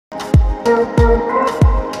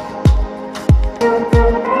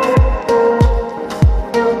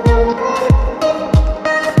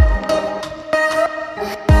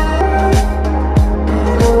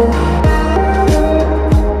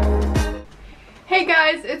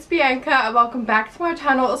guys, it's Bianca and welcome back to my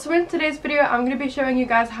channel. So in today's video I'm going to be showing you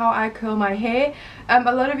guys how I curl my hair.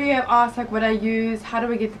 A lot of you have asked like what I use, how do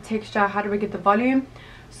we get the texture, how do we get the volume.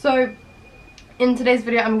 So in today's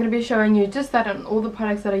video I'm going to be showing you just that and all the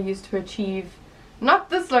products that I use to achieve not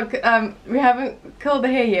this look. We haven't curled the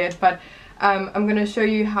hair yet, but I'm going to show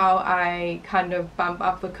you how I kind of bump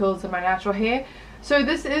up the curls in my natural hair. So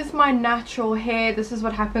this is my natural hair. This is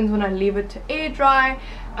what happens when I leave it to air dry.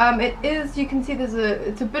 It is, you can see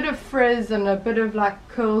it's a bit of frizz and a bit of like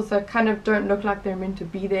curls that kind of don't look like they're meant to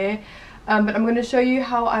be there. But I'm going to show you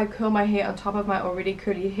how I curl my hair on top of my already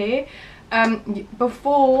curly hair.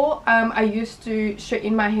 Before I used to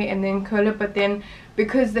straighten my hair and then curl it, but then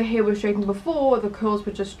because the hair was straightened before, the curls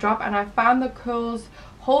would just drop, and I found the curls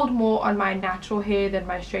hold more on my natural hair than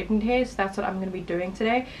my straightened hair. So that's what I'm going to be doing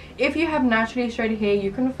today. If you have naturally straightened hair,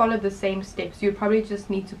 you can follow the same steps. You probably just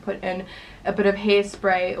need to put in a bit of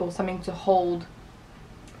hairspray or something to hold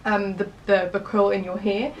the curl in your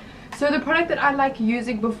hair. So the product that I like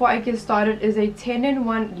using before I get started is a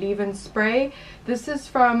 10-in-1 leave-in spray. This is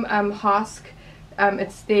from Husk.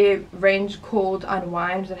 It's their range called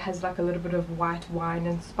Unwind. It has like a little bit of white wine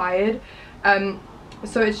inspired.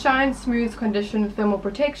 So it shines, smooths, conditions, thermal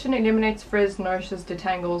protection, eliminates frizz, nourishes,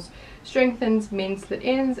 detangles, strengthens men split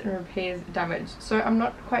ends, and repairs damage. So I'm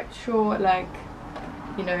not quite sure, like,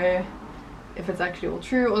 you know, if it's actually all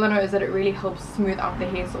true. All I know is that it really helps smooth out the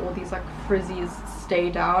hair so all these like frizzies stay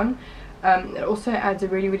down. It also adds a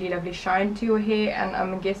really lovely shine to your hair, and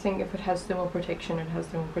I'm guessing if it has thermal protection, it has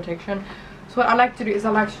thermal protection. So what I like to do is I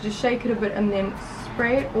like to just shake it a bit and then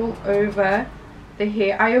spray it all over the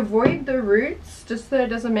hair. I avoid the roots just so it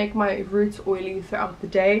doesn't make my roots oily throughout the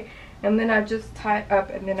day, and then I just tie it up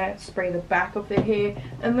and then I spray the back of the hair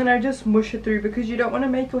and then I just mush it through, because you don't want to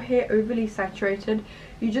make your hair overly saturated.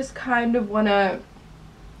 You just kind of want to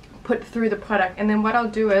put through the product. And then what I'll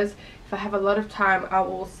do is, if I have a lot of time, I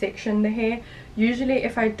will section the hair. Usually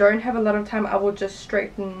if I don't have a lot of time, I will just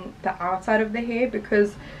straighten the outside of the hair,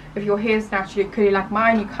 because if your hair is naturally curly like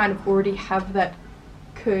mine, you kind of already have that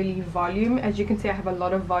curly volume. As you can see, I have a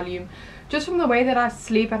lot of volume just from the way that I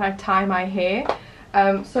sleep and I tie my hair.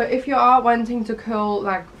 So if you are wanting to curl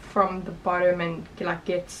like from the bottom and like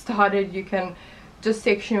get started, you can just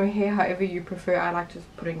section your hair however you prefer. I like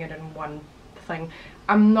just putting it in one thing.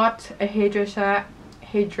 I'm not a hairdresser,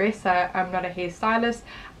 I'm not a hairstylist.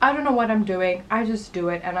 I don't know what I'm doing, I just do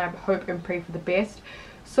it and I hope and pray for the best.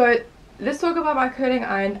 So let's talk about my curling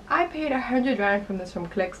iron. I paid 100 rand from this from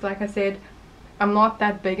Clicks. Like I said, I'm not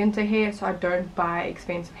that big into hair, so I don't buy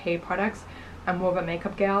expensive hair products. I'm more of a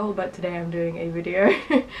makeup gal, but today I'm doing a video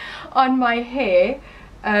on my hair.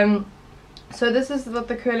 So this is what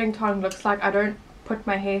the curling tong looks like. I don't put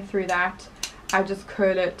my hair through that, I just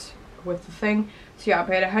curl it with the thing. So yeah, I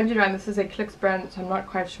paid 100 rand. This is a Clicks brand, so I'm not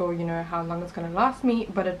quite sure, you know, how long it's going to last me,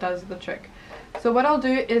 but it does the trick. So what I'll do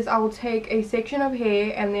is I will take a section of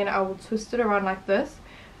hair and then I will twist it around like this,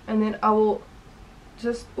 and then I will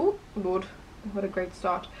just, oh lord, what a great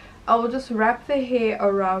start. I will just wrap the hair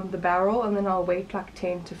around the barrel and then I'll wait like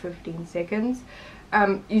 10 to 15 seconds.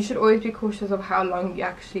 You should always be cautious of how long you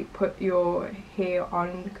actually put your hair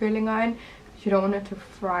on the curling iron, because you don't want it to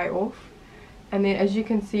fry off. And then as you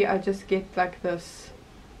can see, I just get like this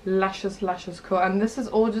luscious curl, and this is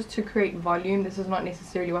all just to create volume. This is not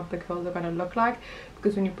necessarily what the curls are going to look like,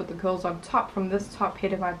 because when you put the curls on top from this top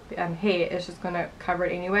head of my hair, it's just going to cover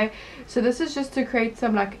it anyway. So this is just to create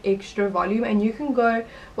some like extra volume. And you can go,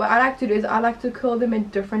 what I like to do is I like to curl them in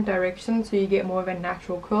different directions so you get more of a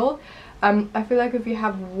natural curl. I feel like if you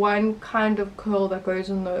have one kind of curl that goes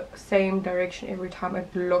in the same direction every time,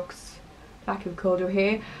 it looks like you've curled your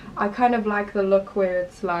hair. I kind of like the look where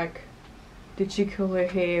it's like, did she curl her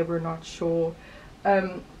hair, we're not sure.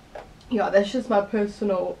 Yeah, that's just my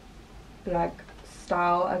personal like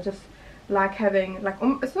style. I just like having like,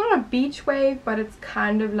 it's not a beach wave, but it's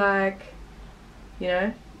kind of like, you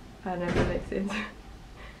know, I don't know if that makes sense.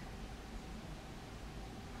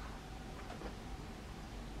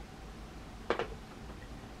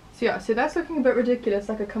 So yeah, so that's looking a bit ridiculous,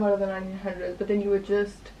 like a come out of the 1900s, but then you would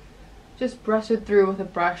just brush it through with a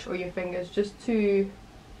brush or your fingers, just to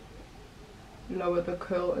lower the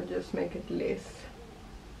curl and just make it less,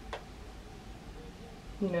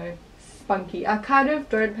 you know, spunky. I kind of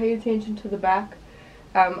don't pay attention to the back.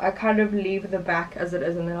 I kind of leave the back as it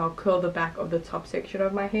is, and then I'll curl the back of the top section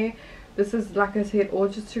of my hair. This is, like I said, all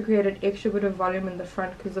just to create an extra bit of volume in the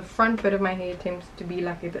front, because the front bit of my hair tends to be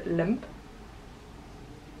like a bit limp.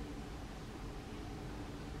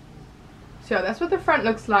 So yeah, that's what the front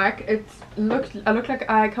looks like. I look like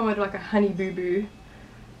I come out of like a honey boo boo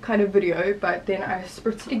kind of video, but then I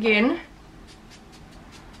spritz it again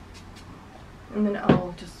and then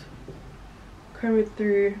I'll just comb it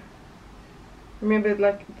through. Remember,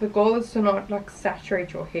 like, the goal is to not like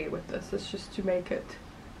saturate your hair with this. It's just to make it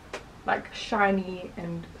like shiny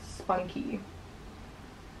and spunky.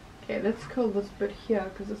 Okay, let's curl this bit here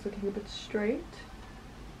because it's looking a bit straight.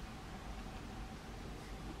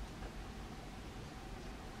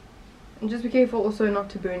 And just be careful also not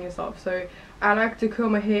to burn yourself. So I like to curl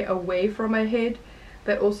my hair away from my head.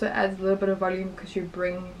 That also adds a little bit of volume because you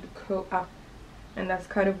bring the curl up, and that's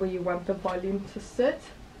kind of where you want the volume to sit.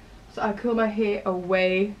 So I curl my hair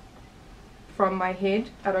away from my head.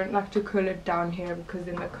 I don't like to curl it down here because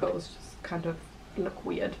then the curls just kind of look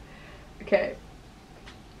weird. Okay,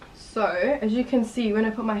 so as you can see, when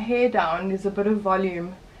I put my hair down, there's a bit of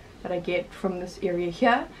volume that I get from this area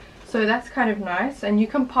here. So that's kind of nice, and you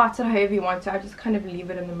can part it however you want to. I just kind of leave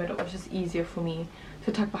it in the middle. It's just easier for me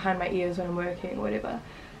to tuck behind my ears when I'm working or whatever.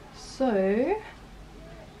 So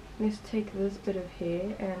let's take this bit of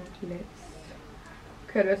hair and let's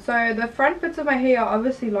cut it. So the front bits of my hair are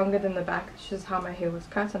obviously longer than the back. It's just how my hair was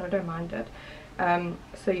cut, and I don't mind it.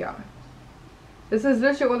 So yeah, this is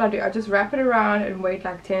literally all I do. I just wrap it around and wait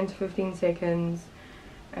like 10 to 15 seconds,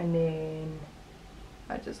 and then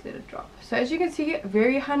I just let it drop. So as you can see,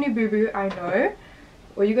 very honey boo boo, I know.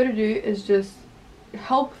 All you gotta do is just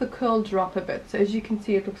help the curl drop a bit. So as you can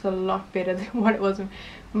see, it looks a lot better than what it was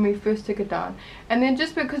when we first took it down. And then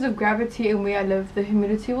just because of gravity and where I live, the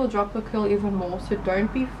humidity will drop the curl even more. So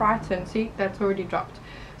don't be frightened. See, that's already dropped.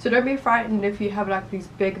 So don't be frightened if you have like these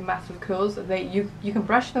big massive curls. You can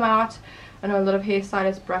brush them out. I know a lot of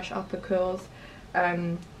hairstylists brush out the curls.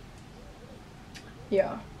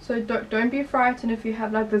 Yeah, so don't be frightened if you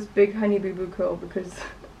have like this big honey boo boo curl, because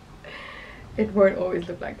it won't always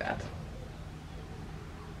look like that.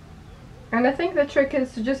 And I think the trick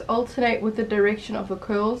is to just alternate with the direction of the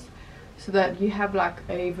curls, so that you have like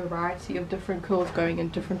a variety of different curls going in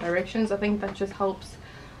different directions. I think that just helps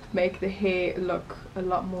make the hair look a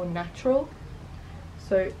lot more natural.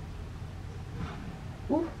 So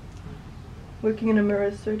ooh, working in a mirror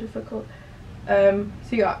is so difficult. So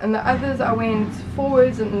yeah, and the others I went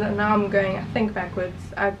forwards, and now I'm going, I think, backwards.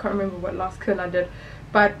 I can't remember what last curl I did,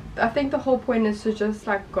 but I think the whole point is to just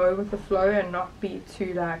like go with the flow and not be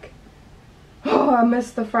too like, oh, I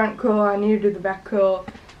missed the front curl, I need to do the back curl.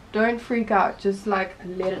 Don't freak out, just like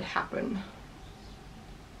let it happen.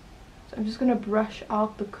 So I'm just gonna brush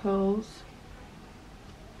out the curls.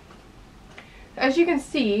 As you can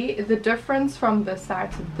see, the difference from this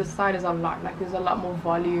side to this side is a lot. Like, there's a lot more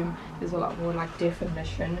volume, there's a lot more like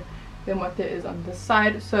definition than what there is on this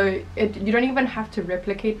side. So you don't even have to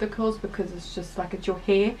replicate the curls, because it's just like, it's your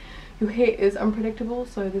hair. Your hair is unpredictable,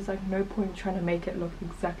 so there's like no point trying to make it look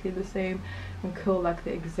exactly the same and curl like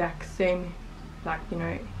the exact same, like, you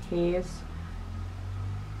know, hairs.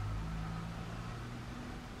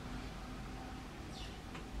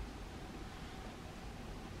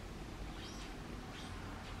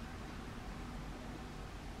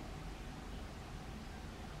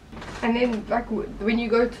 And then like when you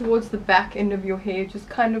go towards the back end of your hair, just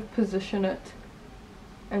kind of position it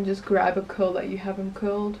and just grab a curl that you haven't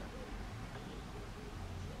curled.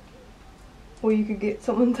 Or you could get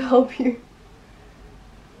someone to help you.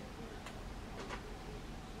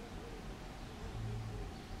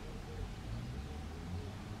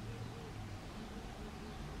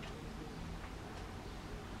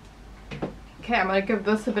 Okay, I'm going to give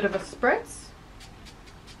this a bit of a spritz.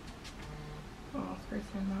 Oh, spritz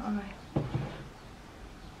in my eye.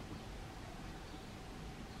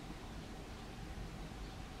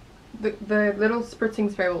 The little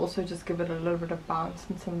spritzing spray will also just give it a little bit of bounce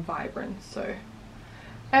and some vibrance. So,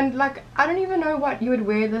 and like, I don't even know what you would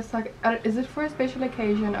wear this, like, is it for a special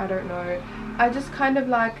occasion? I don't know. I just kind of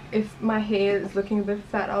like, if my hair is looking a bit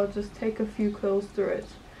flat, I'll just take a few curls through it.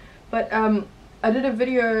 But I did a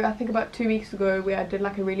video, I think about 2 weeks ago, where I did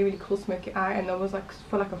like a really cool smoky eye, and that was like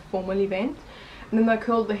for like a formal event. And then I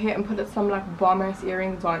curled the hair and put some like bomb ass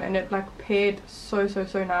earrings on, and it like paired so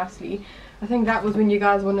nicely. I think that was when you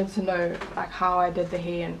guys wanted to know like how I did the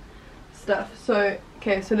hair and stuff. So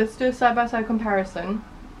okay, so let's do a side by side comparison.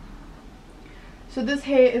 So this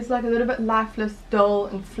hair is like a little bit lifeless, dull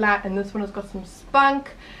and flat, and this one has got some spunk.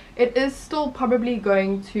 It is still probably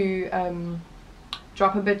going to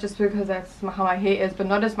drop a bit just because that's how my hair is, but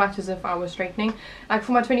not as much as if I was straightening. Like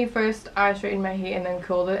for my 21st, I straightened my hair and then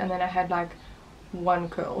curled it, and then I had like one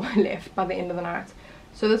curl left by the end of the night.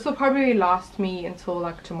 So this will probably last me until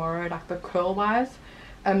like tomorrow, like the curl wise.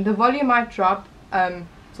 The volume might drop,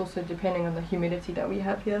 it's also depending on the humidity that we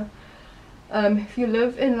have here. If you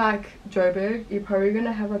live in like Joburg, you're probably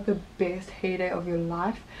gonna have like the best hair day of your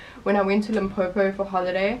life. When I went to Limpopo for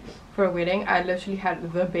holiday for a wedding, I literally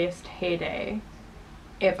had the best hair day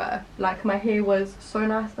ever. Like my hair was so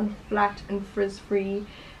nice and flat and frizz free,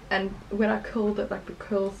 and when I curled it, like the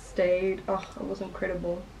curls stayed. Oh, it was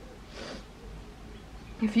incredible.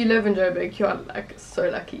 If you live in Joburg, you are like so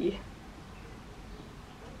lucky.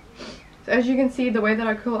 So as you can see, the way that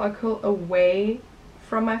I curl away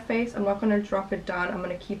from my face. I'm not going to drop it down. I'm going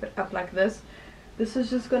to keep it up like this. This is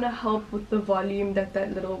just going to help with the volume that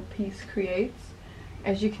that little piece creates.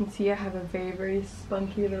 As you can see, I have a very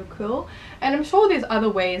spunky little curl, and I'm sure there's other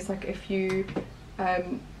ways, like if you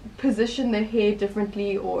position the hair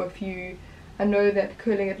differently, or if you, I know that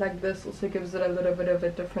curling it like this also gives it a little bit of a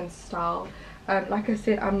different style. Like I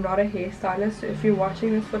said, I'm not a hairstylist, so if you're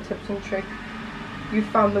watching this for tips and tricks, you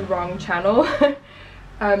found the wrong channel.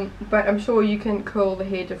 But I'm sure you can curl the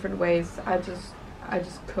hair different ways. I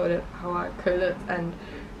just curl it how I curl it and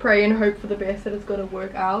pray and hope for the best that it's going to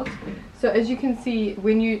work out. So as you can see,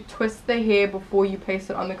 when you twist the hair before you place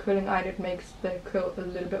it on the curling iron, it makes the curl a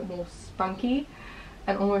little bit more spunky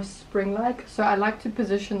and almost spring-like. So I like to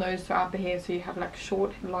position those throughout the hair, so you have like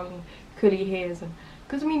short, long, curly hairs. And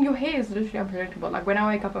because I mean, your hair is literally unpredictable. Like when I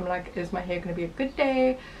wake up, I'm like, is my hair going to be a good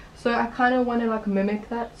day? So I kind of want to like mimic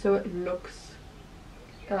that, so it looks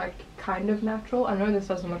like kind of natural. I know this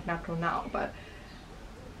doesn't look natural now, but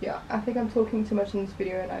yeah, I think I'm talking too much in this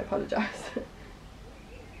video and I apologize.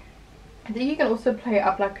 I think you can also play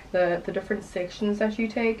up like the different sections that you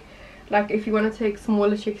take. Like if you want to take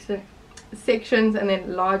smaller sections and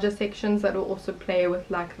then larger sections, that will also play with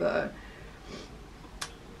like the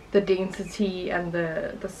density and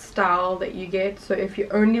the style that you get. So if you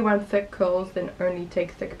only want thick curls, then only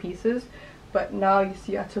take thick pieces. But now you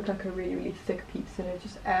see I took like a really thick piece, and it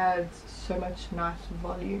just adds so much nice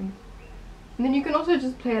volume. And then you can also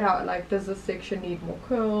just play it out, like does this section need more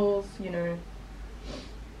curls, you know.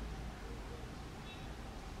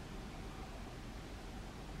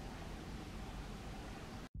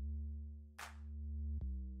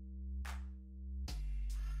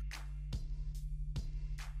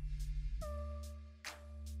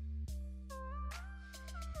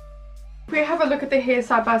 If we have a look at the hair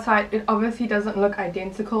side by side, it obviously doesn't look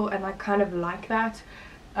identical, and I kind of like that.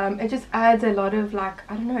 It just adds a lot of like,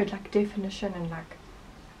 I don't know, like definition, and like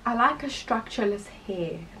I like a structureless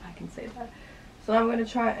hair, if I can say that. So I'm going to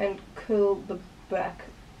try and curl the back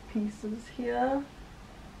pieces here.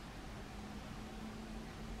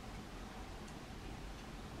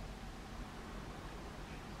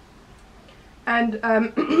 And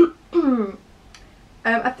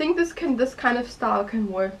I think this kind of style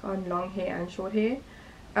can work on long hair and short hair.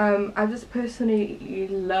 I just personally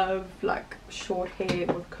love like short hair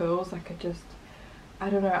with curls. Like I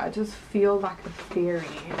don't know, I just feel like a fairy,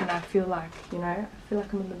 and I feel like, you know, I feel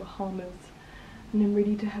like I'm in the Bahamas and I'm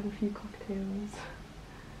ready to have a few cocktails.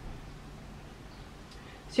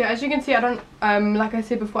 So yeah, as you can see, I don't like I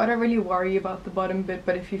said before, I don't really worry about the bottom bit,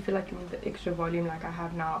 but if you feel like you want the extra volume like I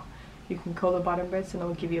have now, you can curl the bottom bits and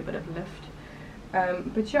it'll give you a bit of lift.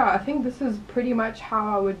 But yeah, I think this is pretty much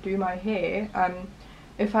how I would do my hair.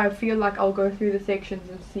 If I feel like, I'll go through the sections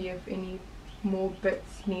and see if any more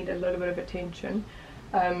bits need a little bit of attention.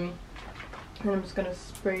 And I'm just going to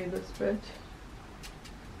spray this bit.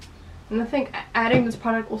 And I think adding this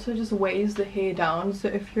product also just weighs the hair down. So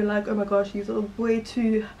if you're like, oh my gosh, these are way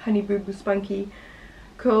too honey boo boo spunky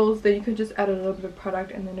curls, then you can just add a little bit of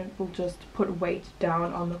product and then it will just put weight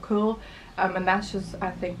down on the curl. And that's just,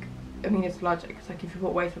 I think, I mean, it's logic. It's like if you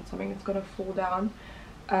put weight on something, it's going to fall down.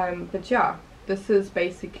 But yeah, this is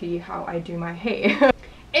basically how I do my hair.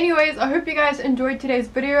 Anyways, I hope you guys enjoyed today's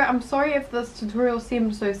video. I'm sorry if this tutorial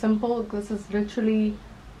seemed so simple. This is literally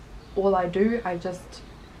all I do. I just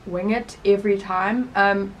wing it every time.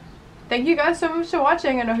 Thank you guys so much for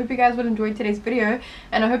watching, and I hope you guys will enjoy today's video,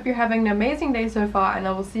 and I hope you're having an amazing day so far, and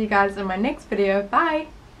I will see you guys in my next video. Bye!